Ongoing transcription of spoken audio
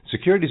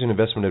Securities and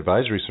investment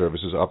advisory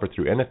services offered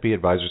through NFP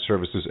Advisor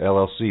Services,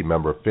 LLC,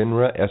 member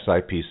FINRA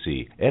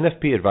SIPC.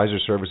 NFP Advisor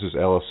Services,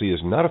 LLC is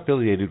not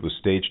affiliated with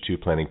Stage 2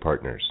 Planning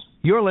Partners.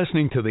 You're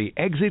listening to the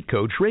Exit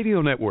Coach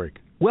Radio Network.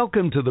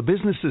 Welcome to the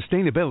Business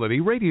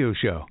Sustainability Radio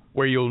Show,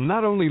 where you'll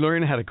not only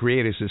learn how to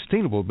create a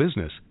sustainable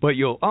business, but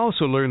you'll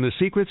also learn the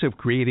secrets of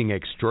creating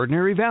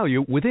extraordinary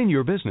value within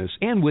your business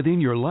and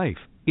within your life.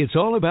 It's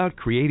all about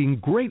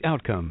creating great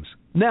outcomes.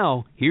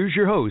 Now, here's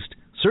your host,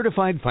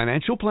 certified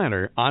financial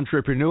planner,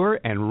 entrepreneur,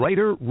 and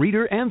writer,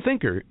 reader, and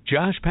thinker,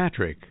 Josh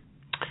Patrick.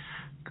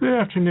 Good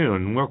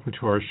afternoon, and welcome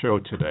to our show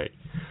today.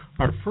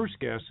 Our first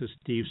guest is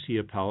Steve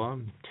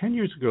Ciapella. 10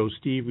 years ago,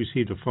 Steve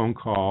received a phone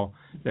call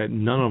that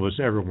none of us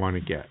ever want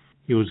to get.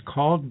 He was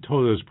called and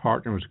told that his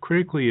partner was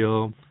critically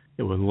ill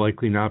and would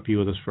likely not be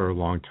with us for a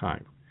long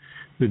time.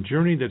 The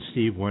journey that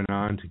Steve went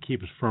on to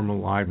keep his firm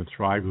alive and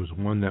thrive was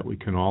one that we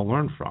can all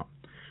learn from.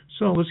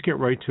 So let's get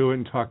right to it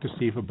and talk to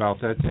Steve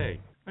about that day.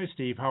 Hi,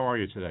 Steve. How are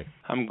you today?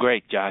 I'm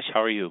great, Josh.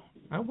 How are you?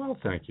 I'm well,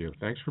 thank you.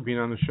 Thanks for being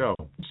on the show.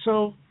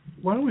 So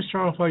why don't we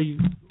start off by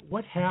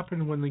what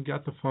happened when they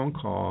got the phone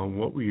call, and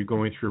what were you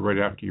going through right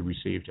after you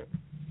received it?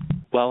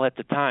 Well, at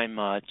the time,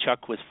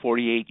 Chuck was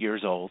 48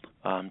 years old.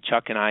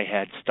 Chuck and I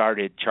had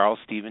started Charles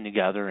Stephen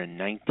together in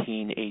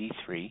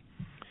 1983.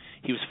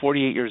 He was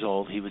 48 years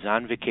old. He was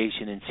on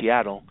vacation in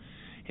Seattle,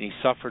 and he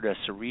suffered a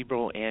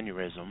cerebral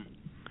aneurysm.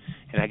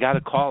 And I got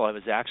a call. I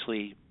was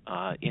actually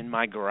in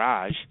my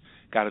garage,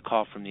 got a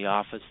call from the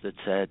office that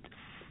said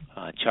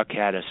Chuck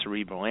had a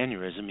cerebral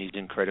aneurysm. He's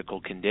in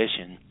critical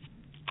condition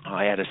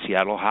at a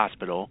Seattle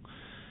hospital,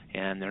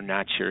 and they're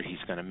not sure he's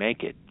going to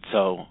make it.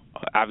 So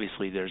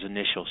obviously there's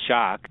initial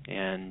shock,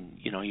 and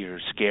you're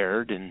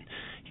scared, and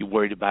you're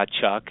worried about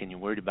Chuck, and you're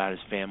worried about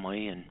his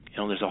family, and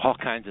there's all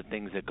kinds of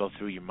things that go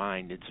through your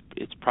mind.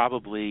 It's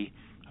probably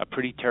a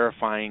pretty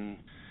terrifying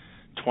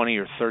 20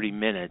 or 30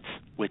 minutes,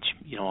 which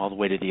all the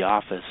way to the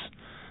office.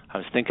 I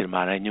was thinking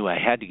about it. I knew I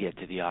had to get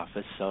to the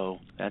office, so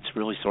that's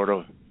really sort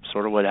of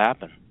what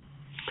happened.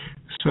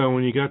 So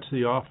when you got to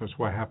the office,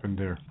 what happened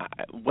there?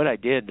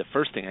 The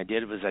first thing I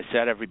did was I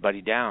sat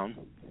everybody down,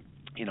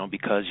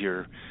 because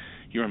your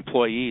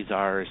employees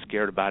are as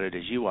scared about it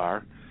as you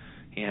are,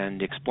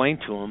 and explained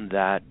to them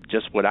that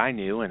just what I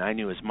knew, and I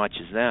knew as much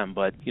as them,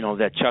 but,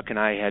 that Chuck and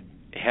I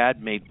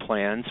had made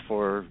plans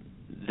for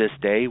this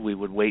day. We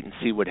would wait and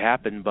see what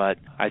happened, but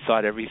I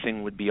thought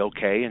everything would be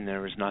okay, and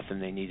there was nothing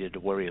they needed to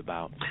worry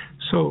about.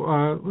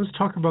 So let's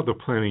talk about the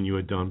planning you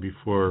had done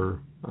before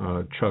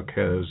Chuck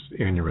has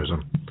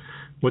aneurysm.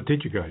 What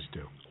did you guys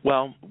do?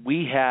 Well,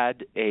 we have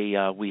a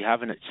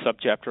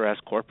subchapter S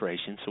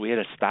corporation, so we had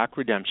a stock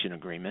redemption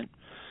agreement,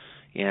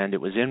 and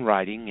it was in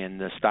writing, and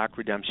the stock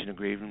redemption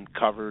agreement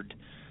covered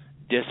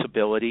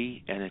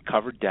disability, and it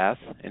covered death,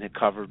 and it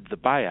covered the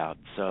buyout.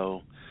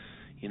 So,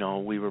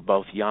 we were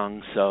both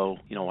young, so,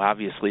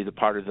 obviously the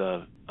part of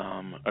the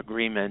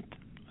agreement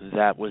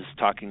that was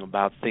talking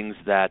about things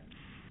that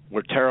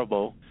were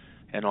terrible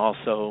and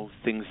also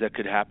things that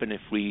could happen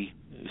if we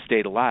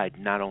stayed alive,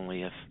 not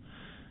only if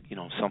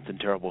something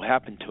terrible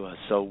happened to us.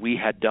 So we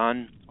had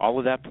done all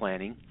of that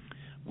planning.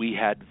 We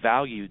had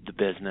valued the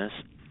business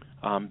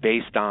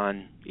based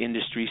on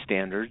industry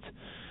standards,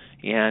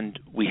 and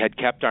we had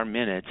kept our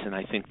minutes, and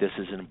I think this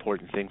is an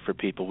important thing for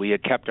people. We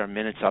had kept our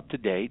minutes up to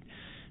date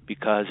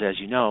because, as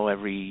you know,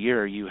 every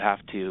year you have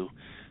to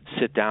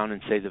sit down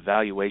and say the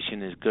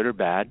valuation is good or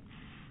bad.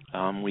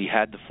 We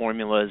had the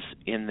formulas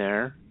in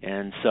there,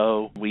 and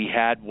so we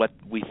had what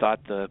we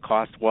thought the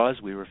cost was.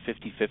 We were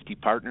 50-50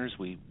 partners.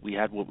 We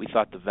had what we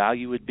thought the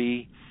value would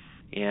be,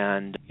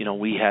 and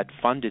we had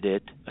funded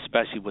it,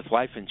 especially with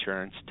life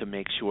insurance, to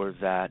make sure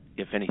that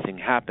if anything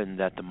happened,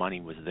 that the money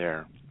was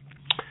there.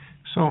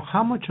 So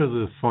how much of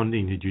the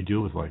funding did you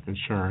do with life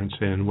insurance,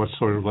 and what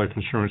sort of life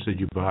insurance did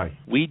you buy?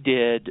 We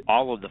did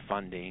all of the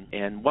funding,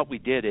 and what we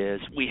did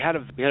is we had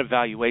a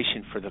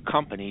valuation for the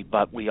company,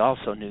 but we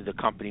also knew the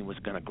company was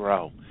going to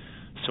grow.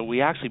 So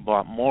we actually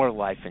bought more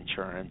life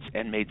insurance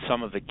and made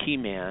some of it key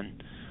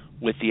man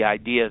with the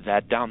idea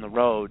that down the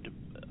road,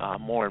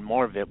 more and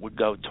more of it would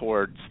go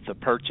towards the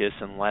purchase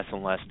and less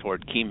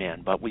toward key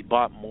man. But we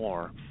bought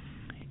more.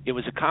 It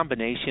was a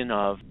combination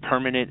of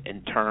permanent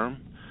and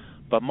term,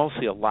 but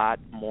mostly a lot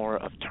more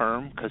of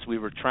term because we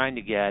were trying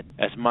to get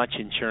as much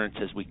insurance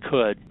as we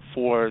could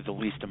for the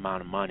least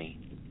amount of money.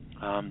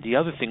 The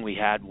other thing we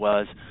had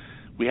was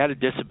we had a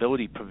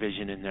disability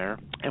provision in there,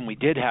 and we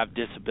did have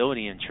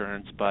disability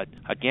insurance, but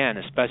again,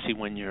 especially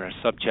when you're a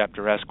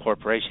subchapter S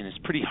corporation, it's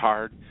pretty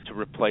hard to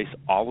replace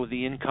all of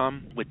the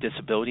income with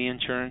disability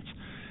insurance.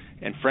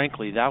 And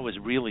frankly, that was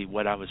really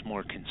what I was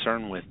more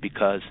concerned with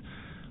because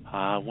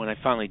when I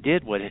finally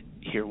did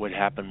hear what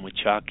happened with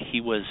Chuck,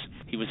 he was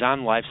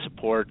on life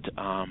support.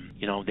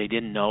 They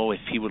didn't know if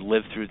he would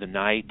live through the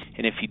night,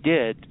 and if he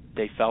did,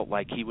 they felt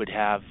like he would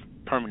have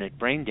permanent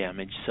brain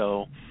damage.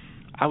 So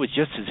I was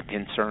just as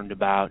concerned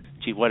about,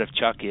 what if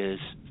Chuck is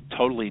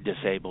totally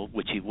disabled,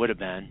 which he would have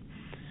been,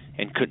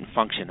 and couldn't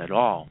function at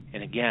all.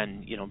 And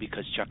again,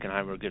 because Chuck and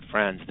I were good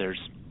friends, there's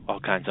all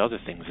kinds of other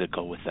things that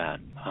go with that.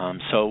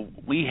 So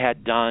we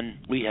had done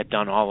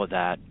all of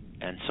that,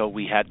 and so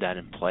we had that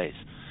in place.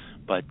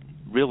 But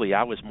really,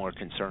 I was more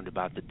concerned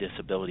about the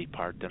disability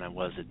part than I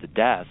was at the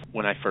death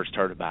when I first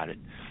heard about it.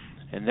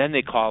 And then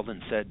they called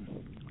and said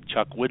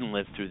Chuck wouldn't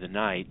live through the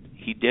night.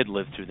 He did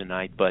live through the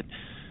night, but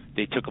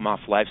they took him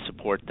off life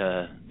support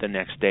the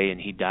next day,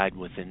 and he died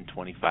within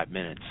 25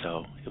 minutes.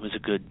 So it was a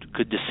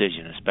good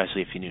decision,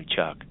 especially if you knew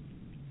Chuck.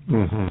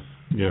 Mm-hmm.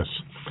 Yes,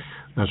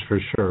 that's for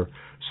sure.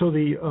 So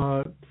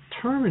the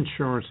term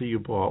insurance that you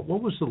bought,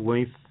 what was the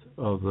length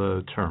of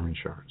the term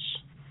insurance?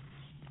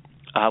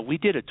 We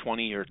did a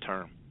 20-year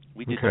term.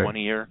 We did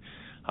 20-year.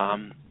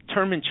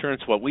 Term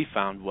insurance, what we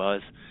found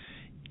was,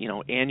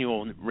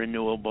 annual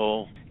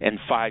renewable and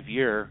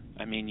 5-year.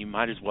 I mean, you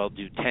might as well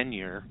do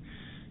 10-year,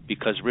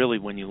 because really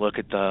when you look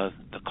at the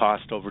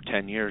cost over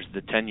 10 years,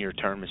 the 10-year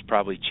term is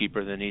probably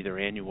cheaper than either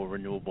annual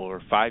renewable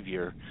or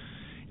 5-year.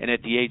 And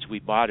at the age we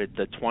bought it,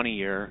 the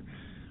 20-year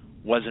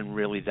wasn't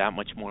really that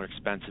much more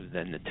expensive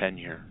than the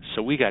 10-year.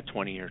 So we got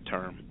 20-year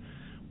term,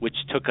 which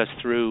took us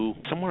through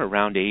somewhere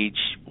around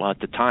at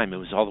the time, it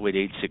was all the way to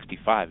age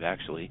 65,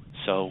 actually.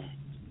 So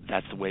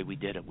that's the way we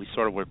did it. We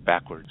sort of worked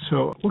backwards.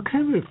 So what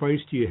kind of advice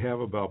do you have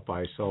about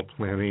buy-sell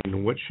planning,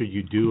 and what should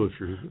you do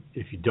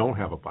if you don't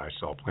have a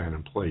buy-sell plan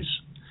in place?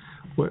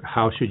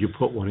 How should you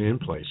put one in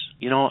place?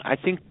 I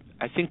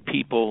think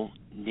people,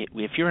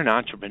 if you're an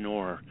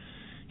entrepreneur,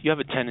 you have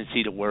a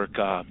tendency to work,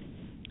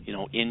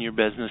 in your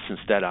business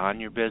instead of on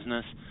your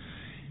business.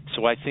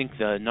 So I think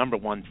the number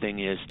one thing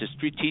is to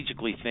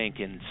strategically think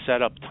and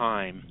set up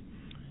time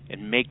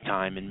and make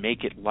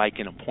it like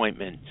an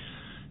appointment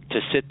to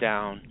sit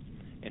down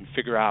and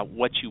figure out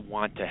what you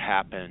want to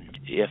happen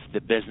if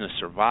the business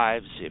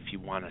survives, if you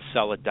want to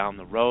sell it down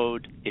the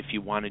road, if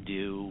you want to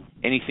do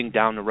anything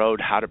down the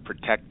road, how to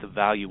protect the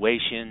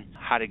valuation,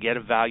 how to get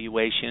a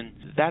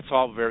valuation. That's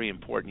all very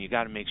important. You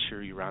got to make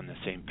sure you're on the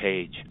same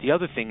page. The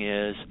other thing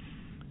is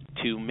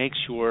to make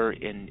sure,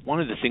 and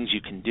one of the things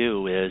you can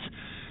do is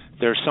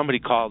there's somebody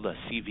called a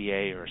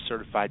CVA, or a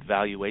Certified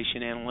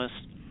Valuation Analyst,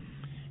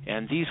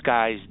 and these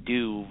guys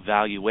do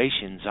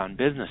valuations on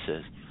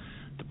businesses.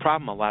 The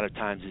problem a lot of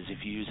times is if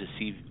you use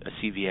a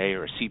CVA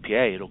or a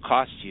CPA, it'll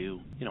cost you,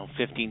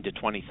 $15,000 to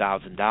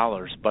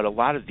 $20,000. But a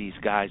lot of these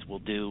guys will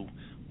do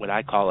what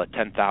I call a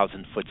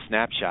 10,000-foot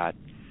snapshot,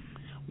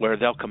 where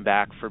they'll come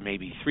back for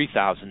maybe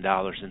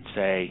 $3,000 and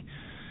say,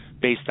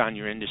 based on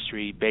your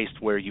industry, based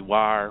where you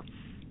are,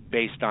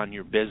 based on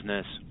your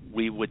business,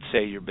 we would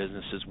say your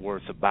business is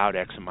worth about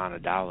X amount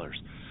of dollars.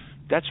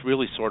 That's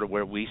really sort of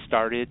where we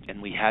started,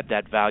 and we had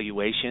that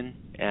valuation.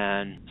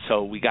 And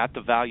so we got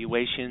the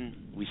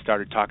valuation. We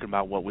started talking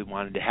about what we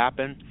wanted to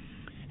happen,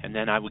 and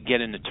then I would get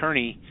an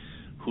attorney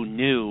who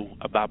knew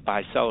about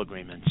buy-sell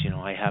agreements.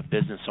 I have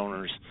business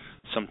owners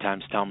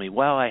sometimes tell me,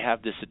 well, I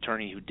have this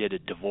attorney who did a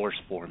divorce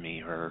for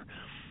me or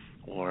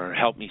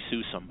helped me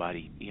sue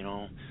somebody.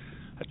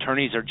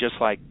 Attorneys are just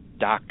like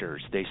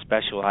doctors. They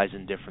specialize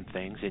in different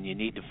things, and you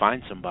need to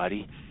find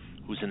somebody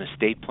who's an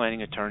estate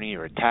planning attorney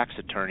or a tax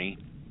attorney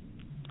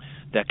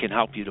that can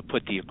help you to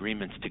put the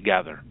agreements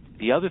together.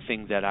 The other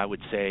thing that I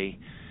would say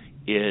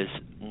is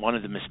one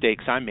of the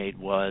mistakes I made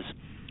was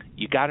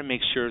you got to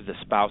make sure the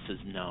spouses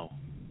know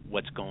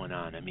what's going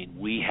on. I mean,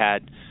 we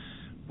had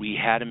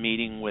a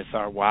meeting with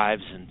our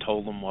wives and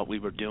told them what we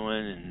were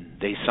doing,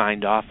 and they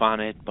signed off on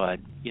it. But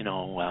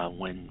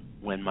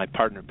when my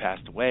partner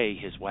passed away,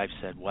 his wife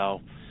said,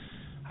 "Well,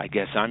 I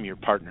guess I'm your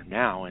partner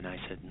now." And I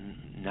said,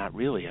 "Not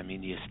really. I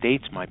mean, the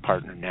estate's my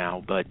partner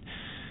now, but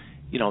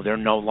they're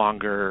no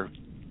longer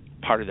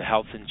part of the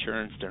health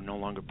insurance. They're no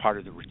longer part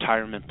of the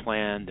retirement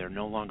plan. They're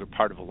no longer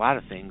part of a lot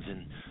of things,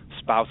 and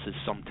spouses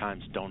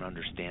sometimes don't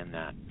understand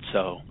that."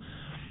 So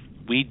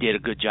we did a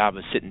good job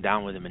of sitting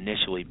down with them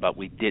initially, but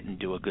we didn't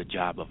do a good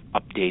job of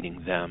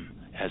updating them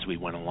as we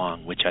went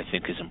along, which I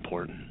think is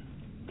important.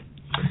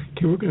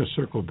 Okay, we're going to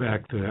circle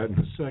back to that in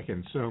a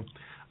second. So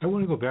I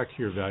want to go back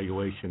to your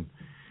valuation.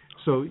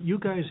 So you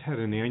guys had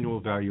an annual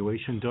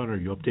valuation done, or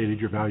you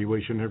updated your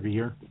valuation every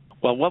year?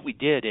 Well, what we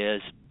did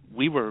is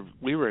we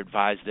were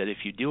advised that if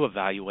you do a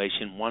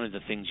valuation, one of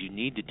the things you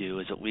need to do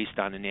is, at least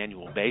on an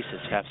annual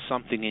basis, have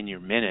something in your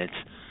minutes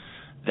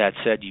that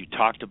said you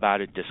talked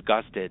about it,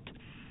 discussed it,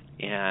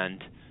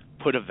 and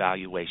put a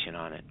valuation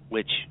on it,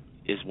 which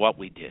is what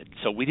we did.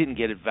 So we didn't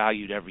get it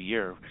valued every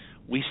year.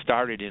 We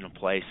started in a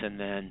place, and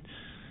then,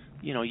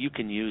 you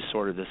can use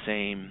sort of the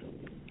same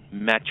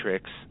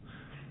metrics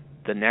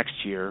the next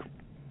year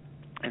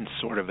and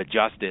sort of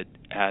adjust it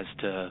as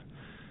to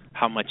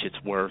how much it's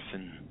worth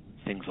and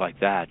things like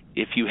that.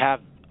 If you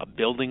have a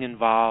building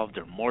involved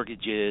or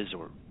mortgages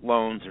or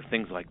loans or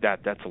things like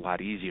that, that's a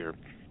lot easier.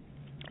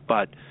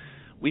 But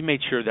we made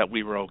sure that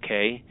we were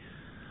okay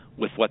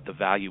with what the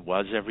value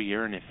was every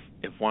year, and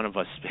if one of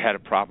us had a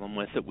problem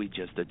with it, we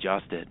just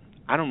adjust it.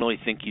 I don't really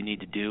think you need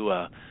to do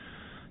a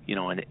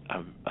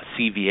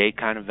CVA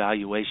kind of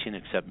valuation,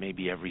 except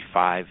maybe every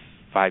five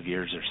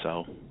years or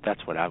so.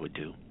 That's what I would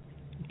do.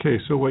 Okay,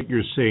 so what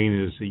you're saying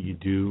is that you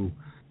do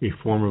a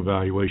formal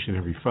evaluation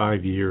every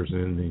 5 years,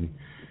 and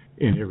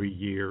and every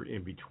year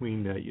in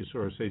between that you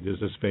sort of say, does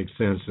this make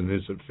sense and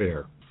is it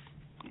fair?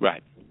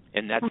 Right.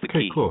 And that's the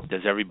key. Cool.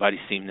 Does everybody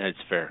seem that it's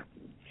fair?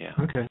 Yeah.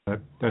 Okay.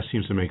 That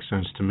seems to make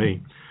sense to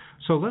me.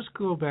 So let's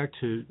go back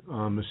to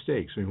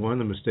mistakes. I mean, one of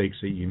the mistakes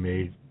that you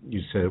made,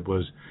 you said,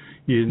 was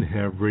you didn't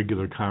have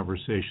regular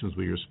conversations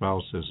with your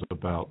spouses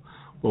about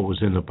what was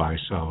in the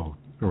buy-sell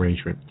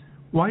arrangement.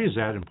 Why is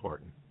that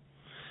important?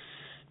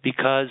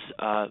 Because,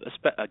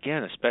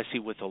 again, especially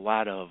with a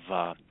lot of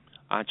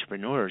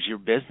entrepreneurs, your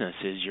business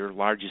is your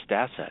largest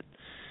asset.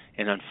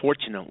 And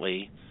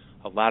unfortunately,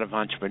 a lot of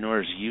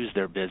entrepreneurs use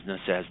their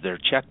business as their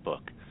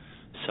checkbook.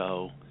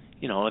 So,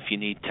 if you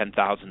need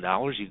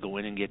 $10,000, you go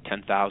in and get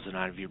 $10,000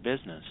 out of your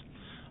business.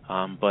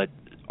 But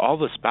all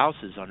the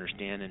spouses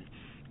understand, and,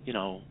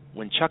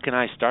 when Chuck and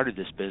I started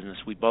this business,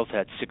 we both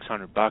had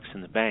 $600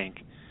 in the bank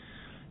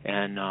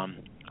and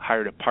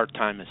hired a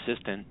part-time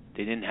assistant.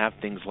 They didn't have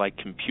things like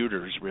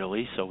computers,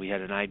 really, so we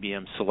had an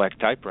IBM Select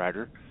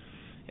typewriter,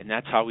 and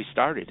that's how we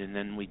started, and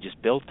then we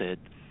just built it.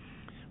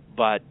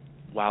 But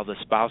while the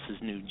spouses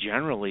knew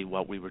generally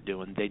what we were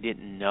doing, they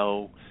didn't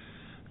know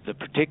the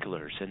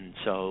particulars. And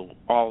so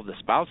all the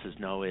spouses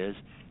know is,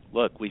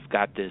 look, we've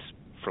got this,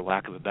 for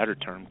lack of a better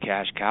term,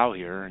 cash cow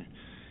here, and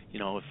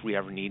if we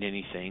ever need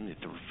anything, if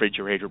the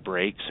refrigerator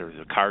breaks or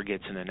the car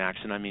gets in an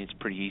accident, it's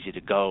pretty easy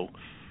to go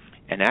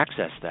and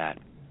access that.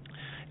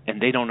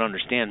 And they don't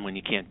understand when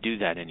you can't do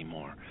that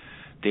anymore.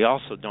 They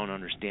also don't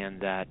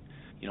understand that,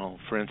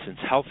 for instance,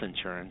 health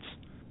insurance,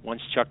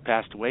 once Chuck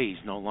passed away,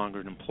 he's no longer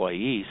an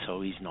employee,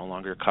 so he's no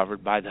longer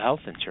covered by the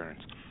health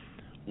insurance.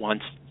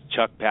 Once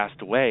Chuck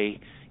passed away,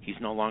 he's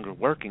no longer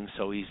working,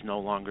 so he's no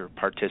longer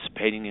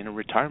participating in a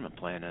retirement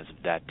plan as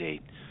of that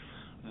date.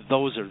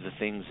 Those are the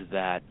things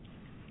that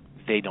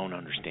they don't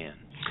understand.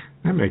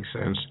 That makes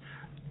sense.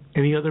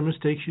 Any other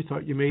mistakes you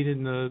thought you made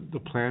in the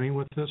planning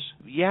with this?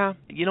 Yeah,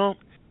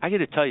 I got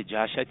to tell you,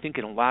 Josh, I think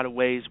in a lot of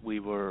ways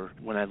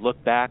when I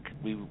look back,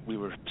 we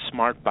were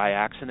smart by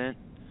accident.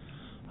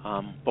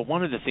 But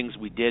one of the things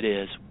we did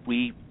is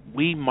we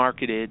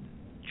marketed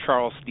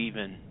Charles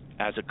Stephen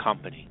as a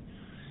company.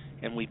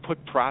 And we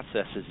put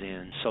processes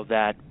in so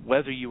that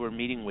whether you were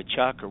meeting with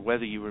Chuck or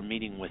whether you were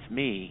meeting with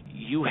me,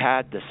 you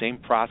had the same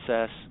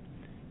process.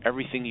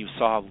 Everything you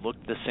saw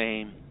looked the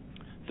same.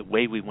 The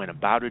way we went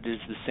about it is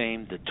the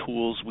same. The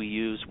tools we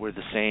used were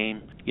the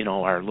same.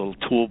 Our little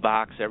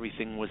toolbox,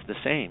 everything was the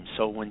same.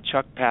 So when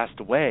Chuck passed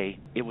away,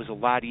 it was a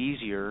lot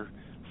easier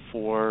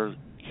for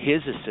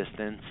his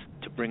assistants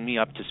to bring me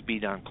up to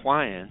speed on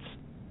clients,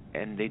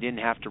 and they didn't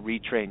have to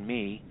retrain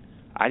me.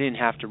 I didn't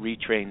have to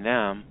retrain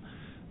them.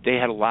 They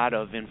had a lot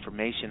of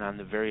information on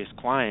the various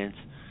clients,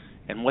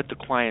 and what the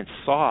clients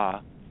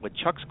saw, what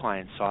Chuck's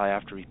clients saw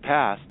after he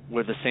passed,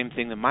 were the same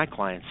thing that my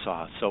clients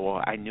saw. So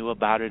I knew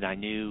about it. I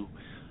knew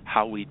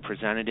how we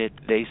presented it.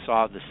 They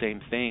saw the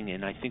same thing,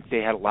 and I think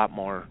they had a lot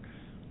more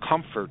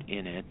comfort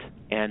in it,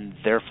 and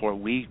therefore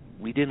we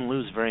didn't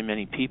lose very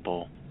many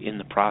people in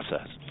the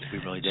process. We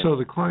really didn't. So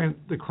the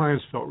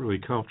clients felt really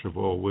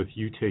comfortable with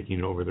you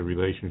taking over the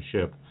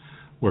relationship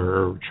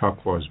where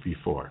Chuck was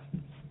before.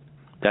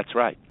 That's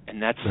right,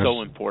 and that's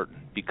so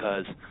important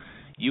because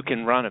you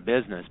can run a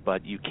business,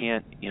 but you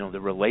can't, the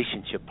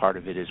relationship part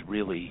of it is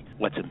really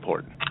what's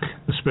important.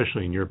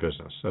 Especially in your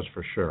business, that's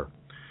for sure.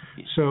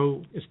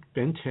 So it's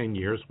been 10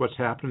 years. What's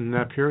happened in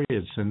that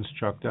period since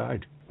Chuck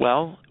died?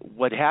 Well,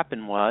 what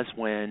happened was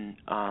when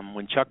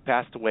Chuck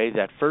passed away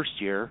that first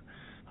year,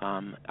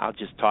 I'll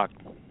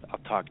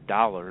talk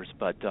dollars,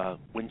 but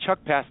when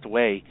Chuck passed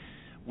away,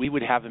 we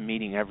would have a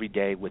meeting every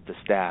day with the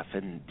staff.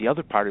 And the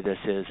other part of this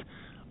is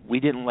we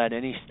didn't let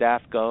any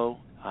staff go.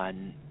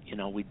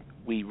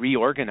 We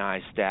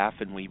reorganized staff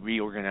and we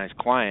reorganized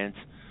clients.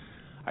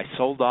 I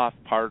sold off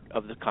part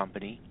of the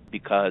company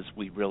because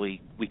we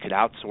could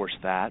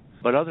outsource that.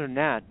 But other than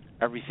that,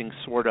 everything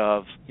sort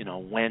of,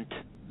 went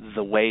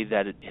the way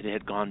that it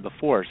had gone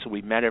before. So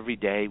we met every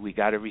day, we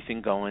got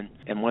everything going,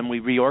 and when we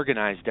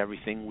reorganized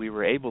everything, we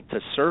were able to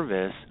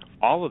service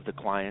all of the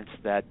clients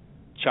that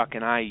Chuck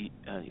and I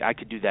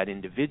could do that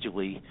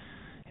individually,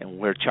 and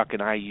where Chuck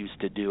and I used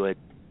to do it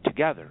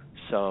together.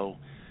 So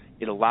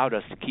it allowed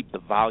us to keep the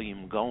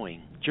volume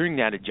going. During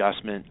that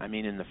adjustment,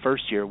 in the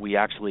first year, we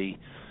actually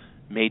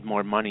made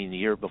more money than the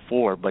year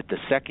before, but the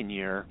second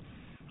year,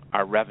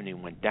 our revenue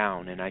went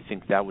down, and I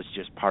think that was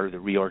just part of the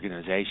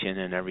reorganization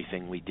and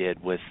everything we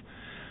did with,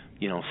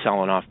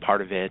 selling off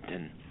part of it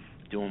and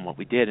doing what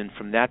we did. And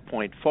from that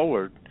point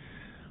forward,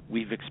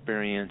 we've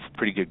experienced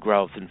pretty good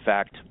growth. In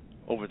fact,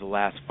 over the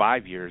last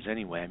 5 years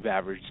anyway, I've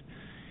averaged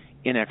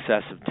in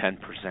excess of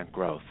 10%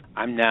 growth.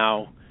 I'm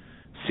now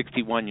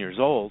 61 years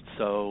old,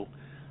 so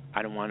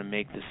I don't want to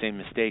make the same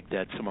mistake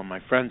that some of my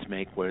friends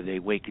make where they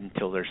wait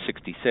until they're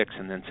 66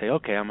 and then say,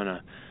 okay, I'm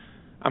gonna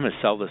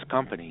sell this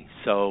company.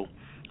 So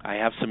I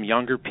have some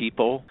younger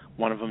people.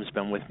 One of them has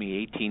been with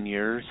me 18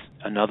 years.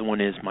 Another one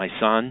is my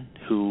son,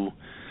 who,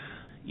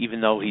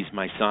 even though he's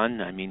my son,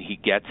 he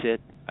gets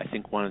it. I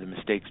think one of the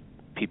mistakes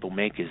people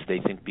make is they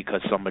think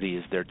because somebody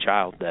is their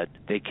child that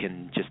they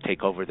can just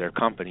take over their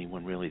company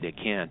when really they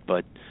can't.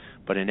 But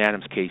in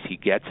Adam's case, he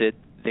gets it.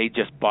 they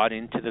just bought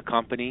into the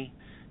company,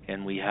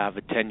 and we have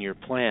a 10-year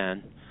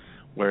plan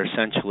where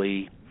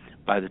essentially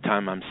by the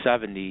time I'm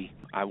 70,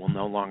 I will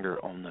no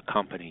longer own the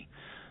company.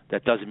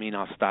 That doesn't mean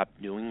I'll stop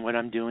doing what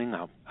I'm doing.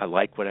 I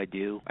like what I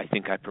do. I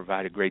think I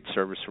provide a great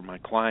service for my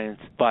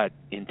clients, but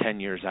in 10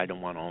 years, I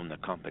don't want to own the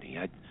company.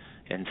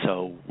 And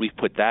so we've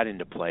put that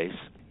into place,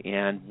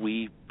 and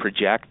we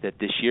project that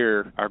this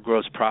year our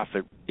gross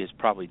profit is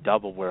probably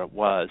double where it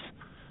was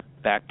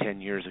back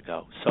 10 years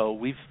ago. So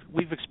we've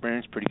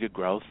experienced pretty good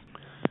growth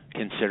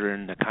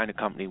considering the kind of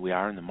company we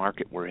are and the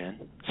market we're in.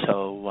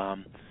 So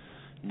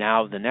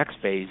now the next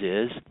phase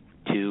is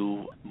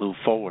to move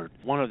forward.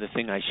 One other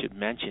thing I should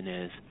mention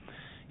is,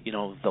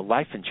 the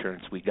life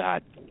insurance we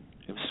got,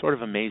 it was sort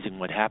of amazing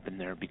what happened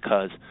there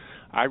because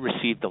I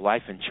received the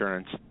life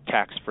insurance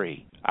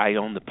tax-free. I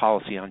owned the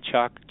policy on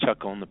Chuck.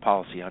 Chuck owned the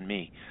policy on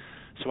me.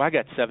 So I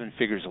got 7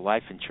 figures of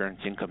life insurance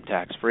income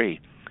tax-free.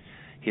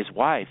 His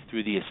wife,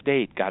 through the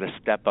estate, got a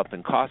step up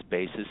in cost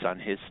basis on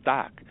his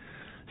stock.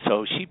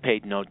 So she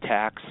paid no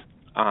tax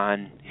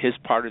on his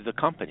part of the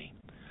company.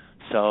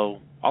 So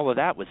all of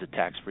that was a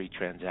tax-free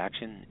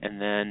transaction. And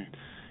then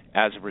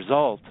as a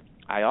result,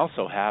 I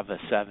also have a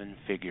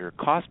 7-figure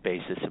cost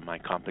basis in my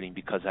company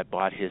because I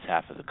bought his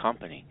half of the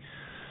company.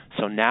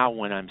 So now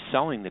when I'm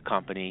selling the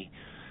company,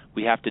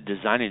 we have to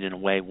design it in a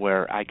way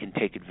where I can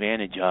take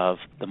advantage of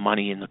the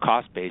money in the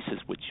cost basis,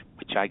 which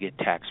I get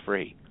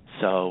tax-free.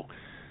 So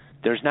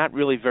there's not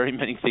really very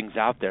many things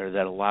out there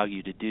that allow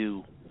you to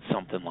do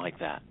something like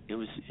that. It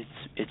was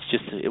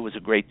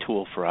a great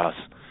tool for us,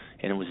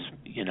 and it was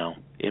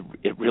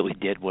it really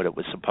did what it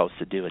was supposed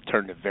to do. It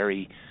turned a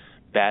very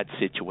bad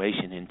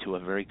situation into a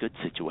very good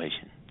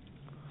situation.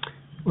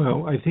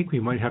 Well, I think we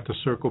might have to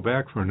circle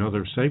back for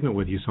another segment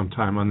with you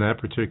sometime on that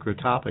particular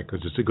topic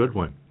because it's a good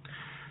one.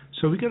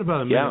 So we got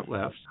about a minute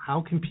left.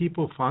 How can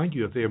people find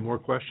you if they have more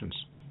questions?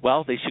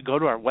 Well, they should go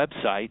to our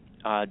website,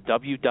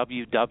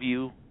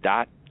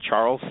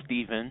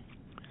 www.charlesstephen,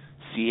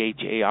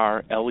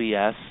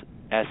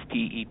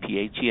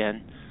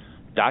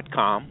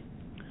 CharlesStephen.com,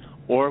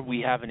 or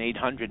we have an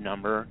 800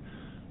 number,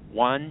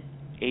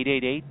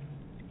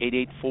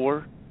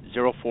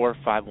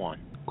 1-888-884-0451.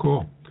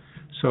 Cool.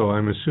 So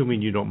I'm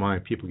assuming you don't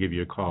mind people give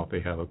you a call if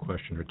they have a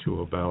question or two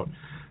about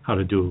how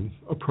to do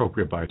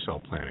appropriate buy-sell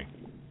planning.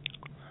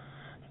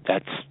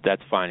 That's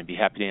fine. I'd be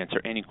happy to answer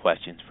any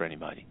questions for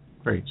anybody.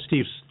 Great.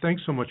 Steve,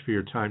 thanks so much for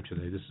your time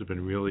today. This has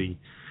been really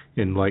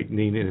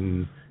enlightening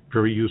and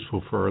very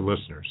useful for our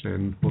listeners.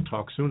 And we'll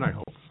talk soon, I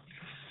hope.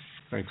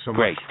 Thanks so much.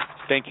 Great.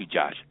 Thank you,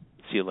 Josh.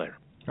 See you later.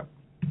 Yep.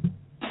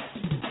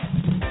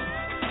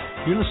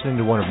 You're listening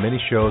to one of many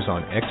shows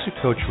on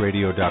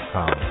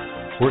ExitCoachRadio.com.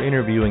 We're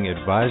interviewing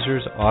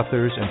advisors,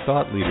 authors, and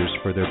thought leaders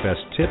for their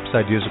best tips,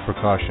 ideas, and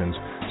precautions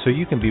so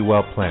you can be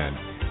well planned.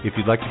 If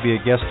you'd like to be a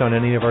guest on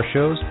any of our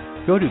shows,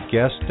 go to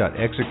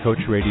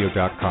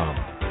guest.exitcoachradio.com.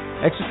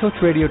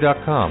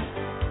 ExitCoachRadio.com.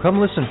 Come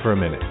listen for a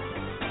minute.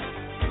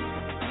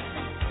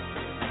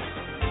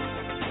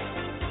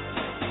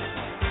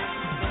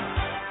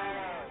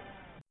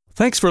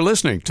 Thanks for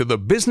listening to the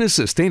Business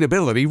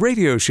Sustainability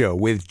Radio Show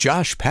with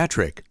Josh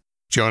Patrick.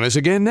 Join us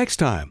again next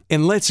time,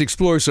 and let's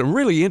explore some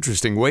really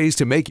interesting ways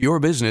to make your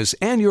business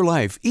and your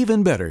life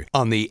even better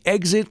on the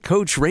Exit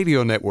Coach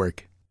Radio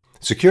Network.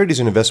 Securities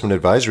and investment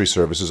advisory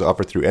services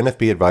offered through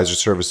NFP Advisor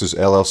Services,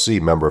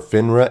 LLC, member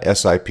FINRA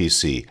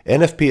SIPC.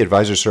 NFP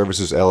Advisor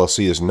Services,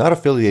 LLC is not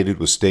affiliated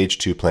with Stage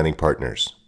 2 Planning Partners.